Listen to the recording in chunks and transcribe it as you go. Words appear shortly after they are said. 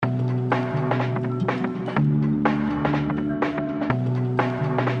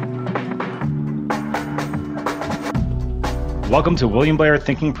Welcome to William Blair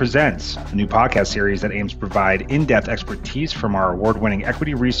Thinking Presents, a new podcast series that aims to provide in-depth expertise from our award-winning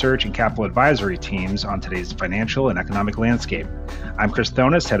equity research and capital advisory teams on today's financial and economic landscape. I'm Chris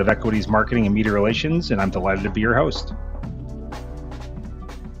Thonis, Head of Equities Marketing and Media Relations, and I'm delighted to be your host.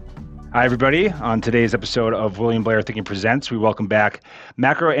 Hi, everybody. On today's episode of William Blair Thinking Presents, we welcome back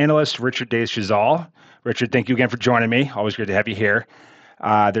macro analyst Richard de Chazal. Richard, thank you again for joining me. Always great to have you here.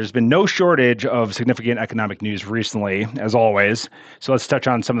 There's been no shortage of significant economic news recently, as always. So let's touch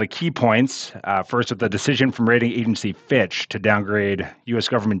on some of the key points. First, with the decision from rating agency Fitch to downgrade U.S.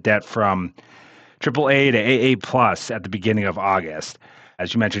 government debt from AAA to AA+ at the beginning of August.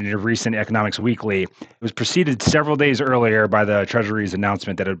 As you mentioned in your recent Economics Weekly, it was preceded several days earlier by the Treasury's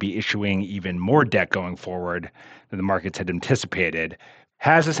announcement that it would be issuing even more debt going forward than the markets had anticipated.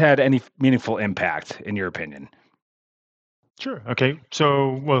 Has this had any meaningful impact, in your opinion? Sure. Okay.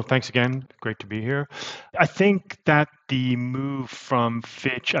 Thanks again. Great to be here. I think that the move from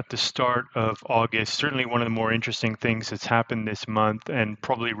Fitch at the start of August, certainly one of the more interesting things that's happened this month and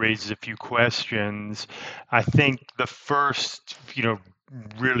probably raises a few questions. I think the first,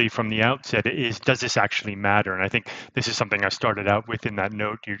 really from the outset is, does this actually matter? And I think this is something I started out with in that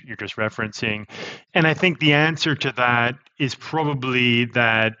note you're just referencing. And I think the answer to that is probably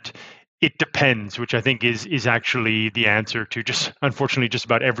that it depends, which I think is actually the answer to unfortunately just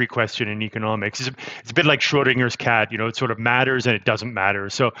about every question in economics. It's a bit like Schrodinger's cat, it sort of matters and it doesn't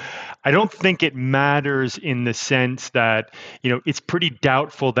matter. So I don't think it matters in the sense that, it's pretty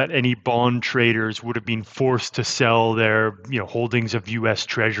doubtful that any bond traders would have been forced to sell their, holdings of US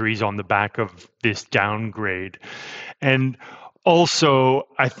Treasuries on the back of this downgrade. And also,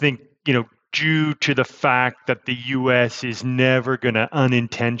 I think, due to the fact that the U.S. is never going to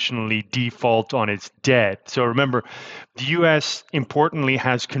unintentionally default on its debt. So remember, the U.S. importantly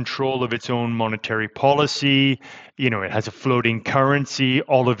has control of its own monetary policy. It has a floating currency.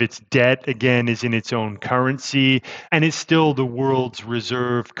 All of its debt, again, is in its own currency and is still the world's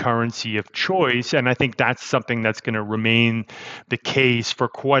reserve currency of choice. And I think that's something that's going to remain the case for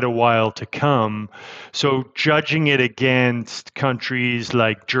quite a while to come. So judging it against countries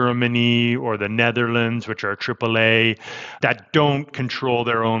like Germany or the Netherlands, which are AAA, that don't control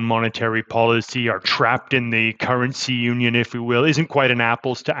their own monetary policy, are trapped in the currency union, if you will, isn't quite an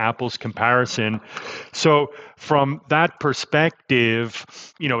apples to apples comparison. So from that perspective,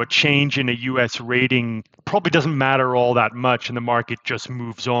 a change in a U.S. rating probably doesn't matter all that much and the market just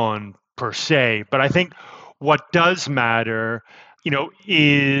moves on per se. But I think what does matter,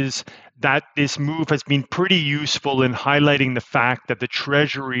 is that this move has been pretty useful in highlighting the fact that the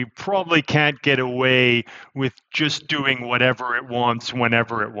Treasury probably can't get away with just doing whatever it wants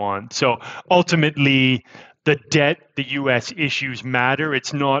whenever it wants. So ultimately, the debt the U.S. issues matter.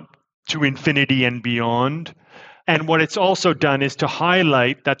 It's not to infinity and beyond. And what it's also done is to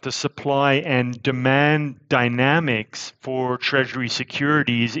highlight that the supply and demand dynamics for Treasury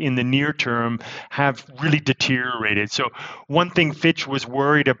securities in the near term have really deteriorated. So one thing Fitch was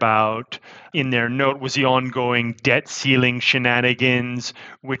worried about in their note was the ongoing debt ceiling shenanigans,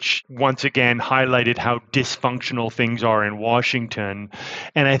 which once again highlighted how dysfunctional things are in Washington.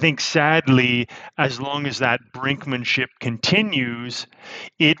 And I think sadly, as long as that brinkmanship continues,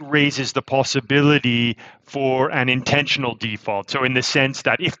 it raises the possibility for an intentional default. So in the sense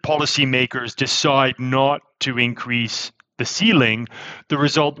that if policymakers decide not to increase the ceiling, the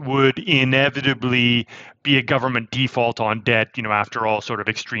result would inevitably be a government default on debt, after all sort of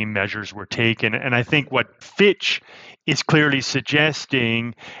extreme measures were taken. And I think what Fitch is clearly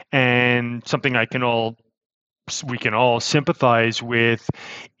suggesting, and something we can all sympathize with,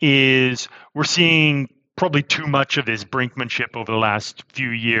 is we're seeing probably too much of this brinkmanship over the last few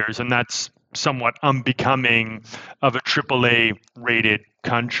years, and that's somewhat unbecoming of a AAA rated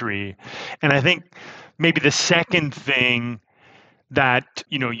country. And I think maybe the second thing that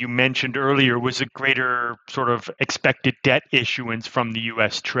you mentioned earlier was a greater sort of expected debt issuance from the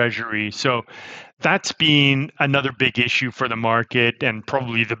US Treasury. So that's been another big issue for the market, and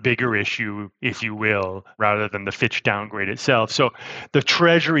probably the bigger issue, if you will, rather than the Fitch downgrade itself. So the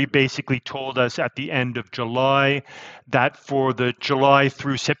Treasury basically told us at the end of July that for the July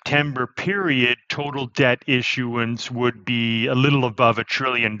through September period, total debt issuance would be a little above $1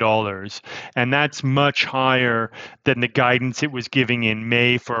 trillion. And that's much higher than the guidance it was giving in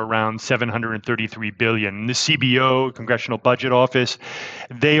May for around $733 billion. The CBO, Congressional Budget Office,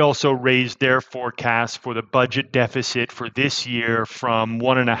 they also raised their forecast for the budget deficit for this year from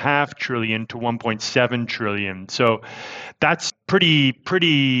 $1.5 trillion to $1.7 trillion. So that's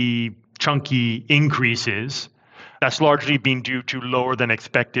pretty chunky increases. That's largely been due to lower than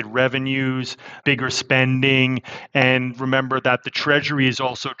expected revenues, bigger spending, and remember that the Treasury is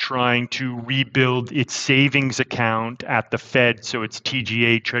also trying to rebuild its savings account at the Fed, so its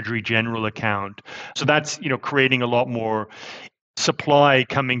TGA, Treasury General Account. So that's creating a lot more supply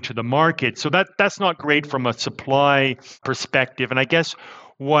coming to the market. So that's not great from a supply perspective. And I guess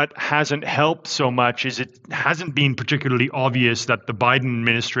what hasn't helped so much is it hasn't been particularly obvious that the Biden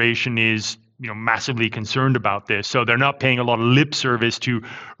administration is massively concerned about this. So they're not paying a lot of lip service to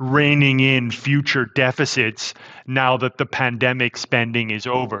reining in future deficits now that the pandemic spending is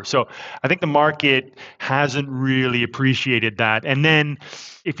over. So I think the market hasn't really appreciated that. And then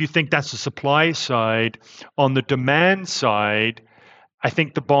if you think that's the supply side, on the demand side, I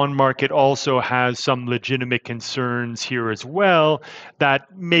think the bond market also has some legitimate concerns here as well, that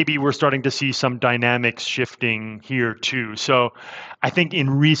maybe we're starting to see some dynamics shifting here too. So I think in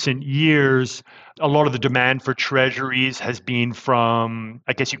recent years, a lot of the demand for treasuries has been from,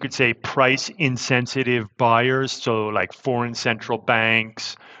 I guess you could say, price insensitive buyers. So like foreign central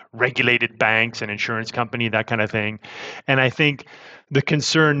banks, regulated banks, an insurance company, that kind of thing. And I think the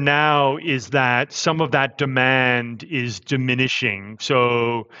concern now is that some of that demand is diminishing.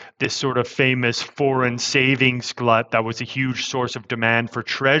 So this sort of famous foreign savings glut that was a huge source of demand for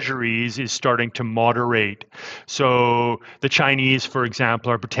treasuries is starting to moderate. So the Chinese, for example,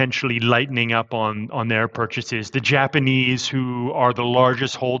 are potentially lightening up on their purchases. The Japanese, who are the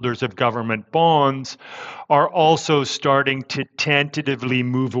largest holders of government bonds, are also starting to tentatively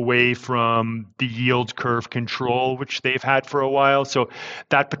move away from the yield curve control, which they've had for a while. So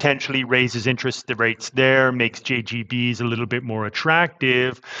that potentially raises interest rates there, makes JGBs a little bit more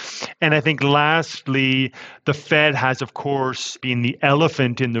attractive. And I think lastly, the Fed has, of course, been the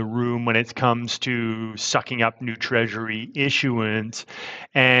elephant in the room when it comes to sucking up new treasury issuance.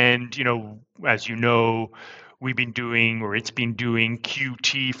 And, as you know, we've been doing, or it's been doing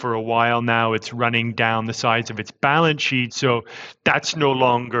QT for a while now. It's running down the size of its balance sheet. So that's no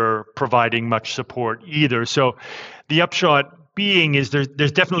longer providing much support either. So the upshot being is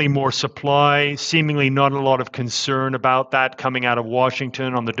there's definitely more supply, seemingly not a lot of concern about that coming out of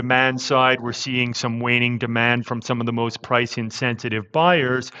Washington. On the demand side, we're seeing some waning demand from some of the most price insensitive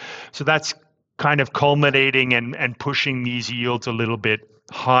buyers. So that's kind of culminating and pushing these yields a little bit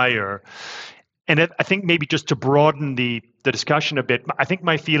higher. And I think maybe just to broaden the discussion a bit, I think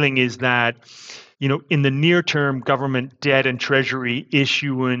my feeling is that, in the near term, government debt and treasury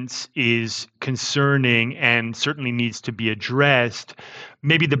issuance is concerning and certainly needs to be addressed.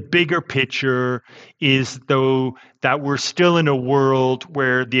 Maybe the bigger picture is, though, that we're still in a world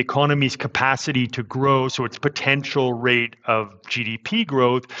where the economy's capacity to grow, so its potential rate of GDP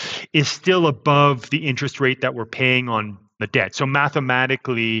growth, is still above the interest rate that we're paying on the debt. So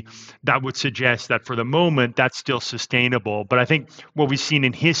mathematically, that would suggest that for the moment, that's still sustainable. But I think what we've seen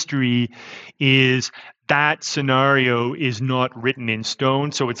in history is that scenario is not written in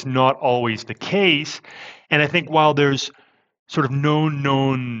stone. So it's not always the case. And I think while there's sort of no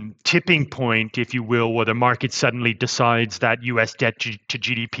known tipping point, if you will, where the market suddenly decides that US debt to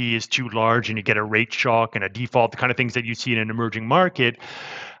GDP is too large and you get a rate shock and a default, the kind of things that you see in an emerging market.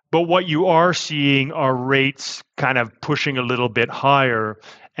 But what you are seeing are rates kind of pushing a little bit higher.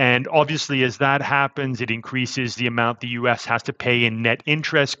 And obviously, as that happens, it increases the amount the US has to pay in net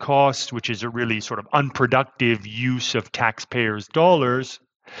interest costs, which is a really sort of unproductive use of taxpayers' dollars.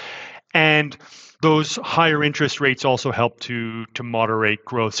 And those higher interest rates also help to moderate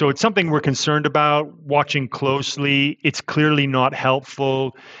growth. So it's something we're concerned about, watching closely. It's clearly not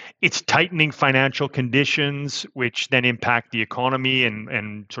helpful. It's tightening financial conditions, which then impact the economy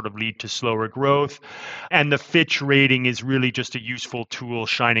and sort of lead to slower growth. And the Fitch rating is really just a useful tool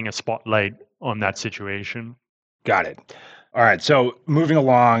shining a spotlight on that situation. Got it. All right. So moving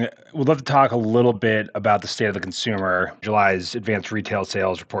along, we'd love to talk a little bit about the state of the consumer. July's advanced retail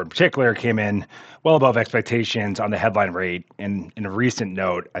sales report in particular came in well above expectations on the headline rate. And in a recent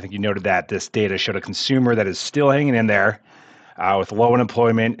note, I think you noted that this data showed a consumer that is still hanging in there with low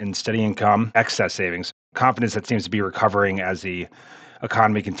unemployment and steady income, excess savings, confidence that seems to be recovering as the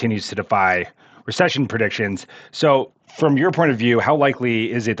economy continues to defy recession predictions. So from your point of view, how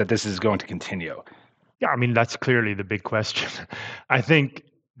likely is it that this is going to continue? Yeah, I mean, that's clearly the big question. I think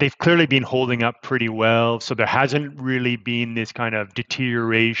they've clearly been holding up pretty well. So there hasn't really been this kind of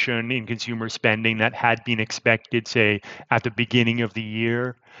deterioration in consumer spending that had been expected, say, at the beginning of the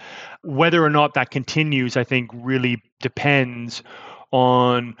year. Whether or not that continues, I think, really depends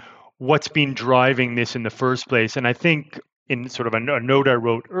on what's been driving this in the first place. And I think in sort of a note I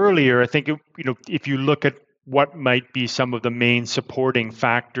wrote earlier, I think, if you look at what might be some of the main supporting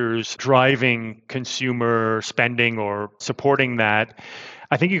factors driving consumer spending or supporting that,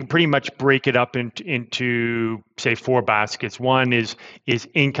 I think you can pretty much break it up into say four baskets. One is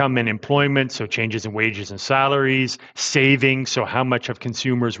income and employment, so changes in wages and salaries, savings, so how much have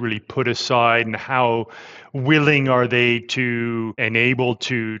consumers really put aside and how willing are they to and able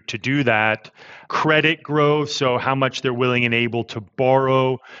to do that. Credit growth, so how much they're willing and able to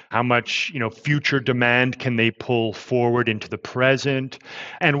borrow, how much future demand can they pull forward into the present.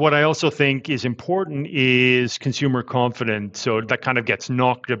 And what I also think is important is consumer confidence. So that kind of gets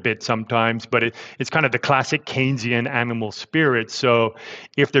knocked a bit sometimes, but it's kind of the classic Keynesian animal spirit. So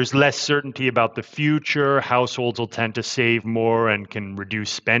if there's less certainty about the future, households will tend to save more and can reduce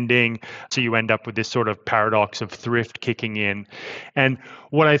spending. So you end up with this sort of paradox of thrift kicking in. And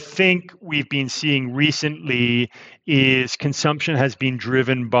what I think we've been seeing recently is consumption has been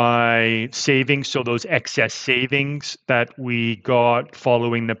driven by savings. So those excess savings that we got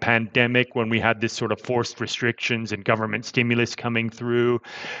following the pandemic when we had this sort of forced restrictions and government stimulus coming through.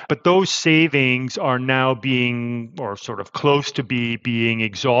 But those savings are now being, or sort of close to being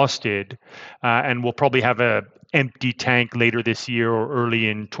exhausted. And we'll probably have a empty tank later this year or early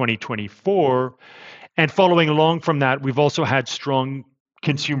in 2024. And following along from that, we've also had strong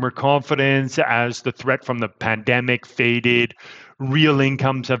consumer confidence as the threat from the pandemic faded. Real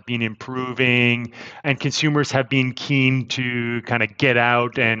incomes have been improving, and consumers have been keen to kind of get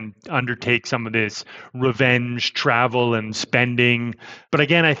out and undertake some of this revenge travel and spending. But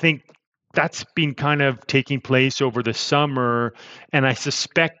again, I think that's been kind of taking place over the summer, and I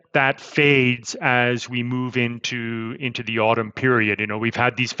suspect that fades as we move into the autumn period. We've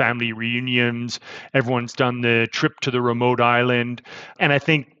had these family reunions, everyone's done the trip to the remote island, and I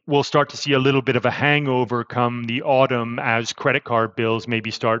think we'll start to see a little bit of a hangover come the autumn as credit card bills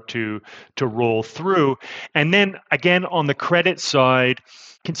maybe start to roll through. And then again, on the credit side,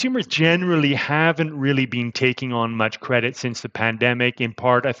 consumers generally haven't really been taking on much credit since the pandemic, in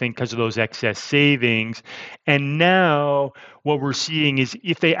part, I think, because of those excess savings. And now what we're seeing is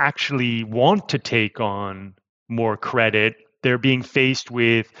if they actually want to take on more credit, they're being faced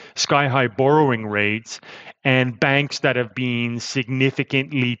with sky-high borrowing rates and banks that have been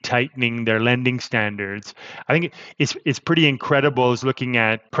significantly tightening their lending standards. I think it's pretty incredible. I was looking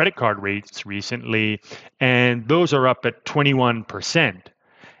at credit card rates recently, and those are up at 21%.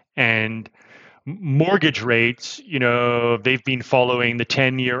 And mortgage rates, they've been following the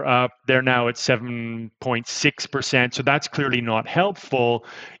 10-year up. They're now at 7.6%. So that's clearly not helpful.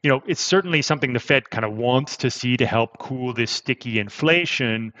 It's certainly something the Fed kind of wants to see to help cool this sticky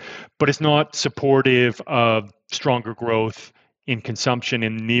inflation, but it's not supportive of stronger growth in consumption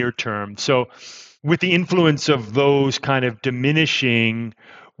in the near term. So with the influence of those kind of diminishing,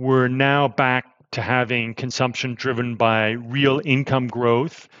 we're now back to having consumption driven by real income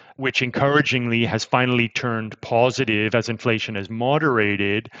growth, which encouragingly has finally turned positive as inflation has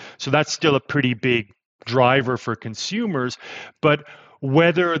moderated. So that's still a pretty big driver for consumers. But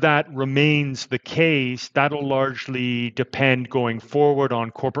whether that remains the case, that'll largely depend going forward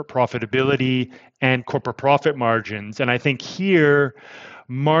on corporate profitability and corporate profit margins. And I think here,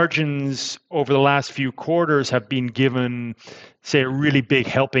 margins over the last few quarters have been given, say, a really big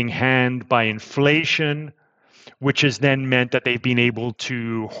helping hand by inflation, which has then meant that they've been able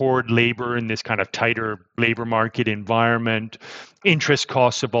to hoard labor in this kind of tighter labor market environment. Interest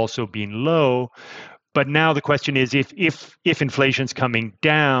costs have also been low. But now the question is, if inflation's coming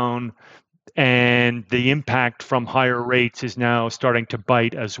down and the impact from higher rates is now starting to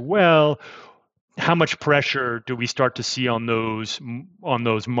bite as well, how much pressure do we start to see on those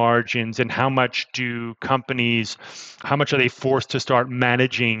margins, and how much are they forced to start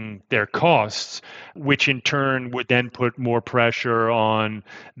managing their costs, which in turn would then put more pressure on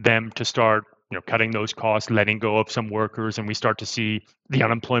them to start cutting those costs, letting go of some workers, and we start to see the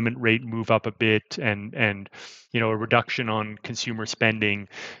unemployment rate move up a bit, and a reduction on consumer spending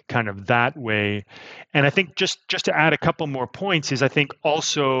kind of that way. And I think just to add a couple more points is I think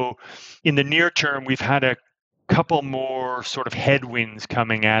also in the near term, we've had a couple more sort of headwinds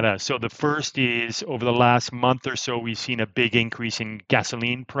coming at us. So the first is over the last month or so, we've seen a big increase in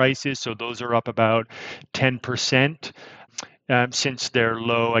gasoline prices. So those are up about 10%. Since their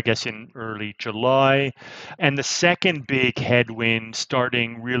low, I guess, in early July. And the second big headwind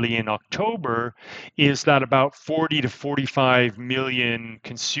starting really in October is that about 40 to 45 million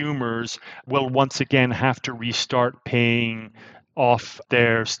consumers will once again have to restart paying off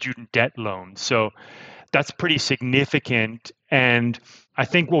their student debt loans. So that's pretty significant. And I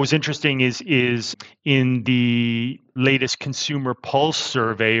think what was interesting is in the latest Consumer Pulse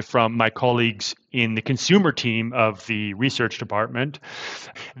survey from my colleagues in the consumer team of the research department,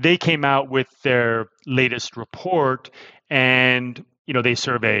 they came out with their latest report, and they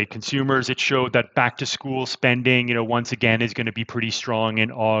survey consumers. It showed that back to school spending, once again is going to be pretty strong in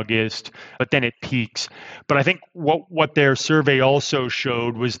August, but then it peaks. But I think what their survey also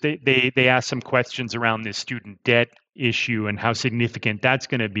showed was they asked some questions around this student debt issue and how significant that's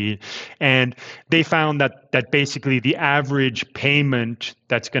going to be. And they found that basically the average payment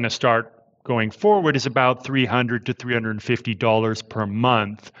that's going to start going forward is about $300 to $350 per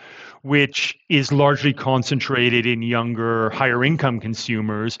month, which is largely concentrated in younger, higher income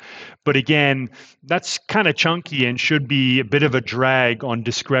consumers. But again, that's kind of chunky and should be a bit of a drag on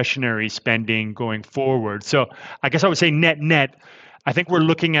discretionary spending going forward. So I guess I would say net, I think we're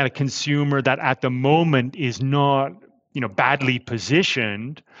looking at a consumer that at the moment is not badly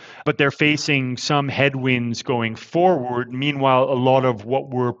positioned, but they're facing some headwinds going forward. Meanwhile, a lot of what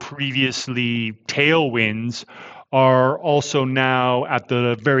were previously tailwinds are also now, at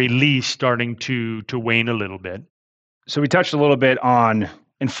the very least, starting to wane a little bit. So we touched a little bit on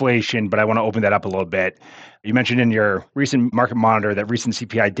inflation, but I want to open that up a little bit. You mentioned in your recent market monitor that recent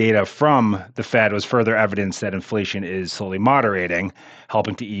CPI data from the Fed was further evidence that inflation is slowly moderating,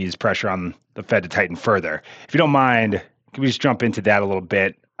 helping to ease pressure on the Fed to tighten further. If you don't mind, can we just jump into that a little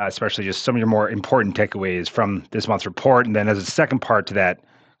bit, especially just some of your more important takeaways from this month's report? And then as a second part to that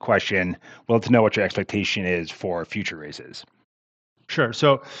question, we'd love to know what your expectation is for future raises. Sure.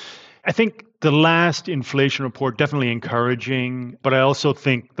 So I think the last inflation report definitely encouraging, but I also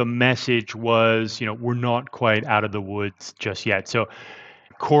think the message was, we're not quite out of the woods just yet. So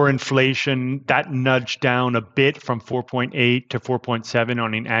core inflation, that nudged down a bit from 4.8 to 4.7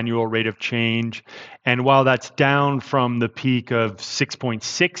 on an annual rate of change. And while that's down from the peak of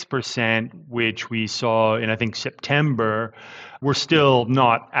 6.6%, which we saw in, I think, September, we're still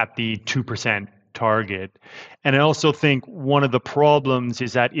not at the 2% target. And I also think one of the problems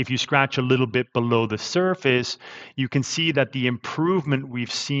is that if you scratch a little bit below the surface, you can see that the improvement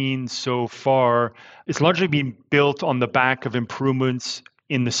we've seen so far is largely being built on the back of improvements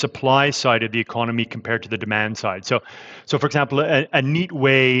in the supply side of the economy compared to the demand side. So for example, a neat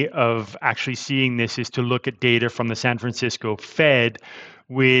way of actually seeing this is to look at data from the San Francisco Fed,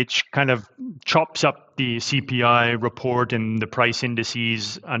 which kind of chops up the CPI report and the price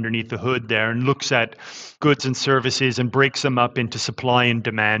indices underneath the hood there and looks at goods and services and breaks them up into supply and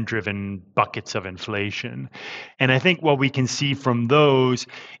demand driven buckets of inflation. And I think what we can see from those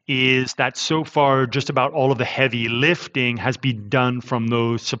is that so far just about all of the heavy lifting has been done from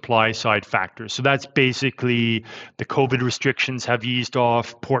those supply side factors. So that's basically the COVID restrictions have eased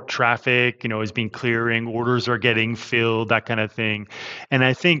off, port traffic, is being clearing, orders are getting filled, that kind of thing. And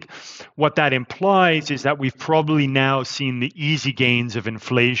I think what that implies is that we've probably now seen the easy gains of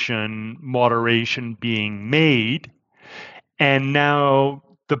inflation moderation being made. And now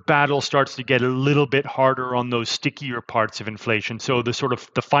the battle starts to get a little bit harder on those stickier parts of inflation. So the sort of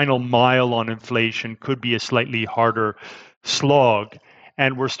the final mile on inflation could be a slightly harder slog.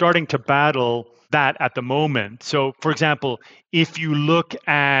 And we're starting to battle that at the moment. So for example, if you look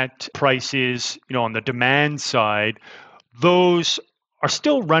at prices, on the demand side, those are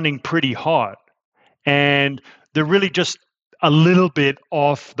still running pretty hot. And they're really just a little bit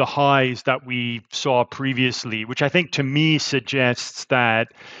off the highs that we saw previously, which I think to me suggests that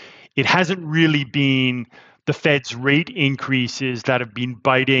it hasn't really been the Fed's rate increases that have been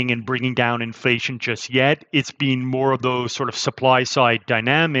biting and bringing down inflation just yet. It's been more of those sort of supply side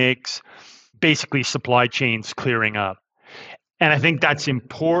dynamics, basically supply chains clearing up. And I think that's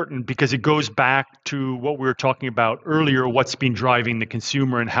important because it goes back to what we were talking about earlier, what's been driving the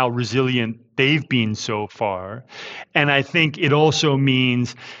consumer and how resilient they've been so far. And I think it also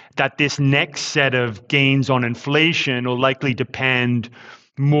means that this next set of gains on inflation will likely depend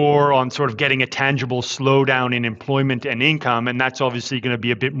more on sort of getting a tangible slowdown in employment and income. And that's obviously going to be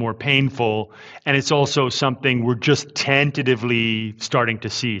a bit more painful. And it's also something we're just tentatively starting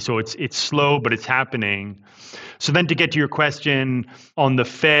to see. So it's slow, but it's happening. So then to get to your question on the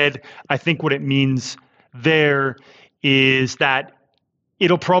Fed, I think what it means there is that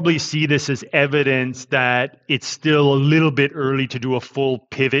it'll probably see this as evidence that it's still a little bit early to do a full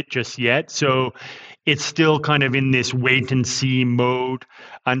pivot just yet. So it's still kind of in this wait and see mode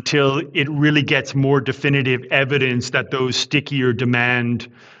until it really gets more definitive evidence that those stickier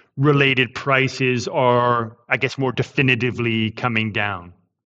demand related prices are, I guess, more definitively coming down.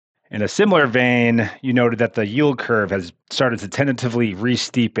 In a similar vein, you noted that the yield curve has started to tentatively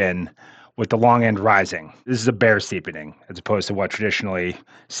re-steepen with the long end rising. This is a bear steepening as opposed to what traditionally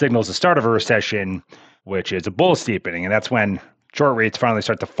signals the start of a recession, which is a bull steepening. And that's when short rates finally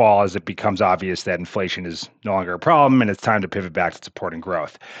start to fall as it becomes obvious that inflation is no longer a problem and it's time to pivot back to supporting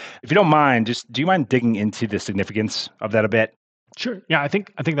growth. If you don't mind, just do you mind digging into the significance of that a bit? Sure. Yeah, I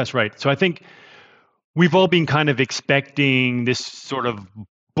think that's right. So I think we've all been kind of expecting this sort of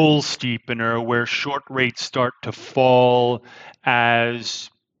bull steepener where short rates start to fall as,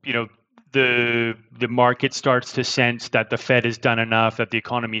 you know, the market starts to sense that the Fed has done enough, that the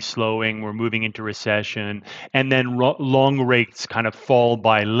economy's slowing, we're moving into recession, and then long rates kind of fall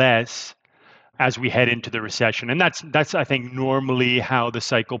by less as we head into the recession. And that's I think normally how the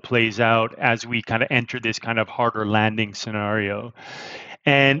cycle plays out as we kind of enter this kind of harder landing scenario.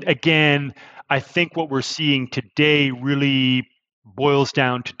 And again, I think what we're seeing today really boils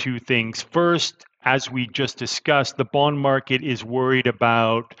down to two things. First, as we just discussed, the bond market is worried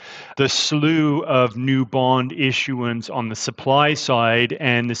about the slew of new bond issuance on the supply side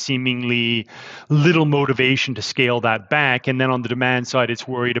and the seemingly little motivation to scale that back. And then on the demand side, it's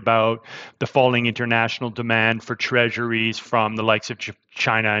worried about the falling international demand for treasuries from the likes of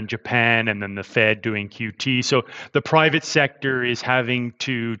China and Japan, and then the Fed doing QT. So the private sector is having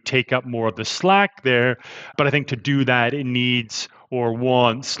to take up more of the slack there. But I think to do that, it needs or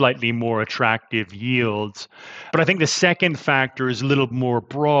wants slightly more attractive yields. But I think the second factor is a little more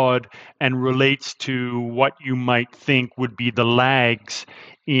broad and relates to what you might think would be the lags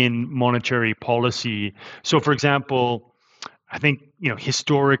in monetary policy. So, for example, I think,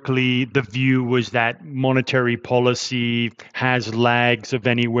 historically the view was that monetary policy has lags of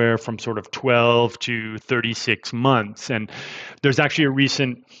anywhere from sort of 12 to 36 months. And there's actually a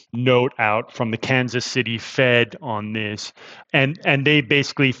recent note out from the Kansas City Fed on this. And they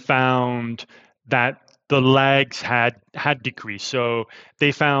basically found that the lags had decreased. So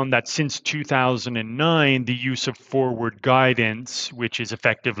they found that since 2009, the use of forward guidance, which is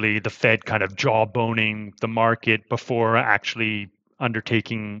effectively the Fed kind of jawboning the market before actually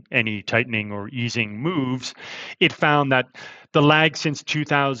undertaking any tightening or easing moves, it found that the lag since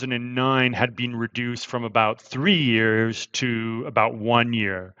 2009 had been reduced from about 3 years to about 1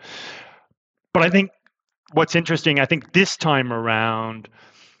 year. But I think what's interesting, I think this time around,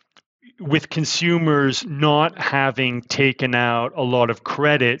 with consumers not having taken out a lot of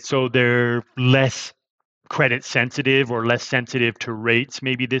credit, so they're less credit sensitive or less sensitive to rates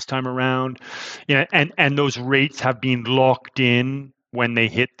maybe this time around, and those rates have been locked in when they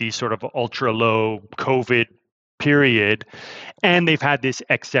hit the sort of ultra low COVID period, and they've had this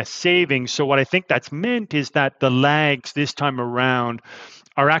excess savings. So what I think that's meant is that the lags this time around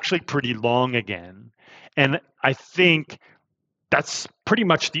are actually pretty long again. And I think that's pretty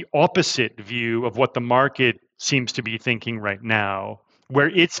much the opposite view of what the market seems to be thinking right now, where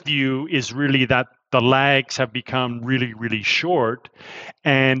its view is really that the lags have become really, really short,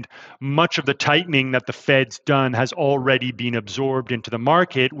 and much of the tightening that the Fed's done has already been absorbed into the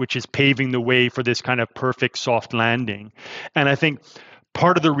market, which is paving the way for this kind of perfect soft landing. And I think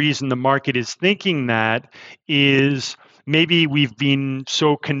part of the reason the market is thinking that is maybe we've been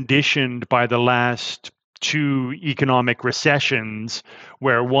so conditioned by the last two economic recessions,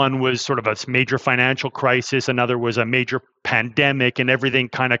 where one was sort of a major financial crisis, another was a major pandemic, and everything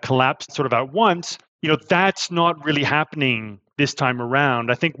kind of collapsed sort of at once. That's not really happening this time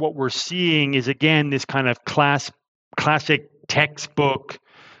around. I think what we're seeing is, again, this kind of classic textbook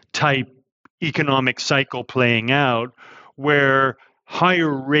type economic cycle playing out, where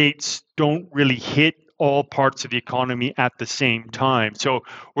higher rates don't really hit all parts of the economy at the same time. So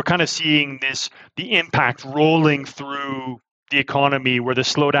we're kind of seeing the impact rolling through the economy, where the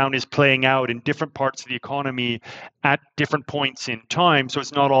slowdown is playing out in different parts of the economy at different points in time. So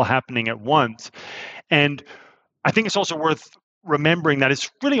it's not all happening at once. And I think it's also worth remembering that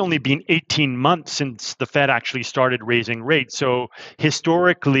it's really only been 18 months since the Fed actually started raising rates. So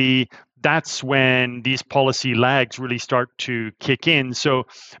historically, that's when these policy lags really start to kick in. So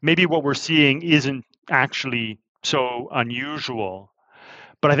maybe what we're seeing isn't actually so unusual.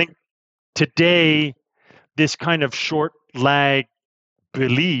 But I think today, this kind of short lag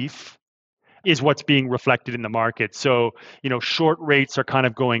belief is what's being reflected in the market. So, short rates are kind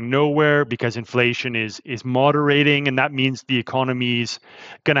of going nowhere because inflation is moderating, and that means the economy's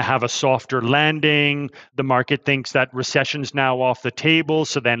going to have a softer landing. The market thinks that recession's now off the table,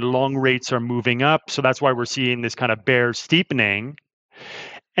 so then long rates are moving up. So that's why we're seeing this kind of bear steepening.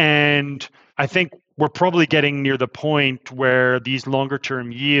 And I think we're probably getting near the point where these longer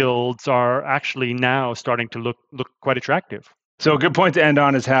term yields are actually now starting to look quite attractive. So a good point to end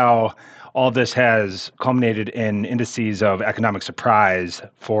on is how all this has culminated in indices of economic surprise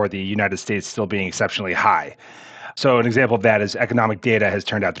for the United States still being exceptionally high. So an example of that is economic data has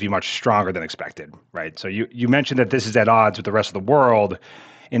turned out to be much stronger than expected, right? So you mentioned that this is at odds with the rest of the world,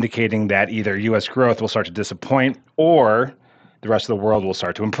 indicating that either US growth will start to disappoint or the rest of the world will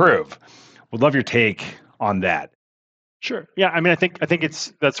start to improve. Would love your take on that. Sure. Yeah. I mean, I think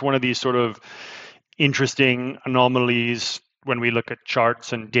that's one of these sort of interesting anomalies when we look at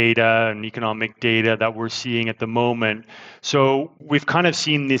charts and data and economic data that we're seeing at the moment. So we've kind of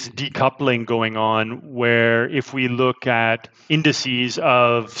seen this decoupling going on where if we look at indices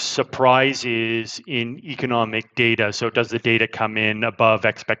of surprises in economic data, so does the data come in above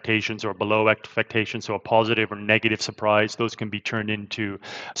expectations or below expectations, so a positive or negative surprise, those can be turned into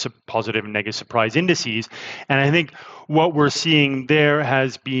positive and negative surprise indices. And I think what we're seeing there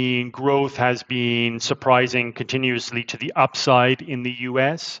has been growth has been surprising continuously to the upside in the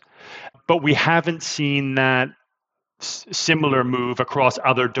US, but we haven't seen that similar move across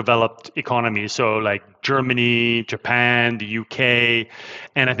other developed economies. So like Germany, Japan, the UK,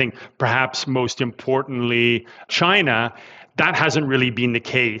 and I think perhaps most importantly, China. That hasn't really been the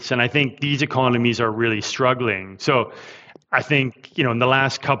case. And I think these economies are really struggling. So I think, in the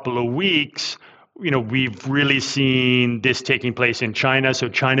last couple of weeks, we've really seen this taking place in China. So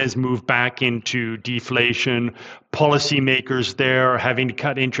China's moved back into deflation. Policymakers there are having to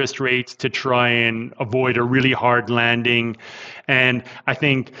cut interest rates to try and avoid a really hard landing. And I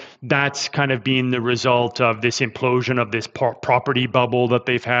think that's kind of been the result of this implosion of this property bubble that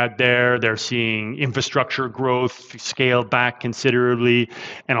they've had there. They're seeing infrastructure growth scale back considerably.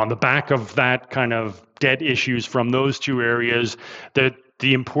 And on the back of that kind of debt issues from those two areas, the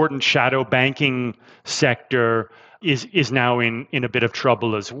important shadow banking sector is now in a bit of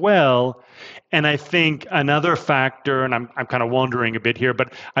trouble as well. And I think another factor, and I'm kind of wandering a bit here,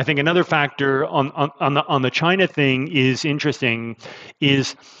 but I think another factor on the China thing is interesting,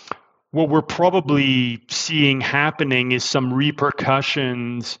 is what we're probably seeing happening is some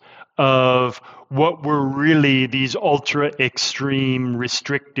repercussions of what were really these ultra extreme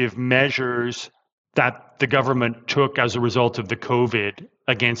restrictive measures that the government took as a result of the COVID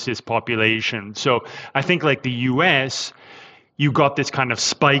against its population. So I think like the US, you got this kind of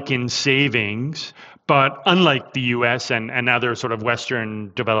spike in savings, but unlike the US and other sort of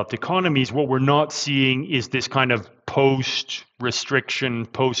Western developed economies, what we're not seeing is this kind of post-restriction,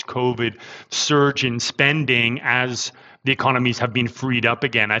 post-COVID surge in spending as the economies have been freed up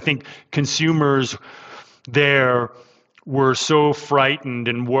again. I think consumers there were so frightened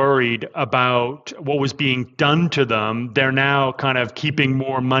and worried about what was being done to them, they're now kind of keeping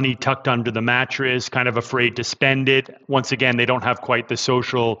more money tucked under the mattress, kind of afraid to spend it. Once again, they don't have quite the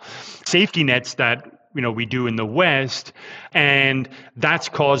social safety nets that we do in the West, and that's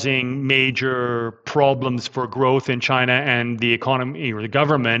causing major problems for growth in China. And the economy or the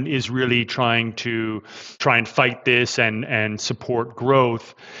government is really trying and fight this and support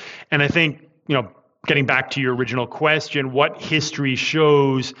growth. And I think getting back to your original question, what history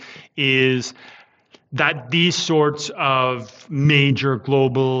shows is that these sorts of major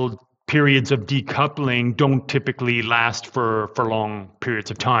global periods of decoupling don't typically last for long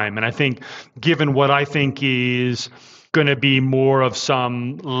periods of time. And I think given what I think is going to be more of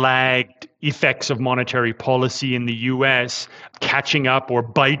some lagged effects of monetary policy in the US catching up or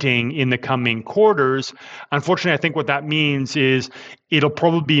biting in the coming quarters, unfortunately, I think what that means is it'll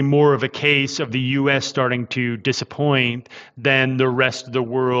probably be more of a case of the US starting to disappoint than the rest of the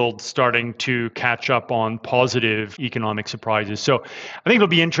world starting to catch up on positive economic surprises. So I think it'll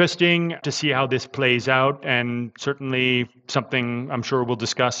be interesting to see how this plays out, and certainly something I'm sure we'll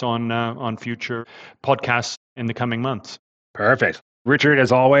discuss on future podcasts in the coming months. Perfect. Richard,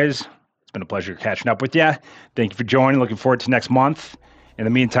 as always, it's been a pleasure catching up with you. Thank you for joining. Looking forward to next month. In the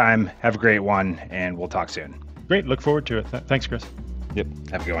meantime, have a great one, and we'll talk soon. Great. Look forward to it. Thanks, Chris. Yep.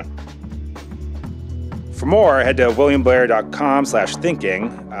 Have a good one. For more, head to williamblair.com/thinking,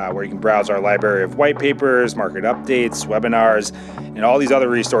 where you can browse our library of white papers, market updates, webinars, and all these other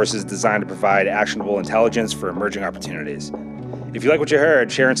resources designed to provide actionable intelligence for emerging opportunities. If you like what you heard,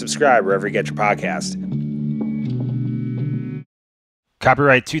 share and subscribe wherever you get your podcast.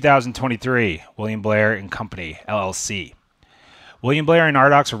 Copyright 2023, William Blair and Company, LLC. William Blair and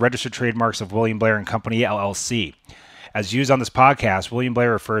Ardox are registered trademarks of William Blair and Company, LLC. As used on this podcast, William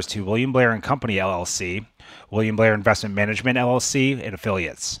Blair refers to William Blair and Company, LLC, William Blair Investment Management, LLC, and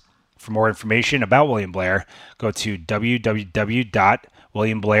affiliates. For more information about William Blair, go to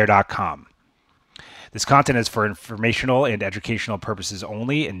www.williamblair.com. This content is for informational and educational purposes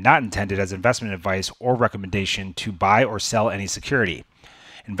only and not intended as investment advice or recommendation to buy or sell any security.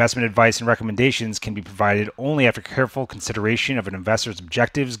 Investment advice and recommendations can be provided only after careful consideration of an investor's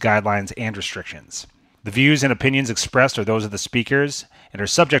objectives, guidelines, and restrictions. The views and opinions expressed are those of the speakers and are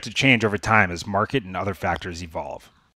subject to change over time as market and other factors evolve.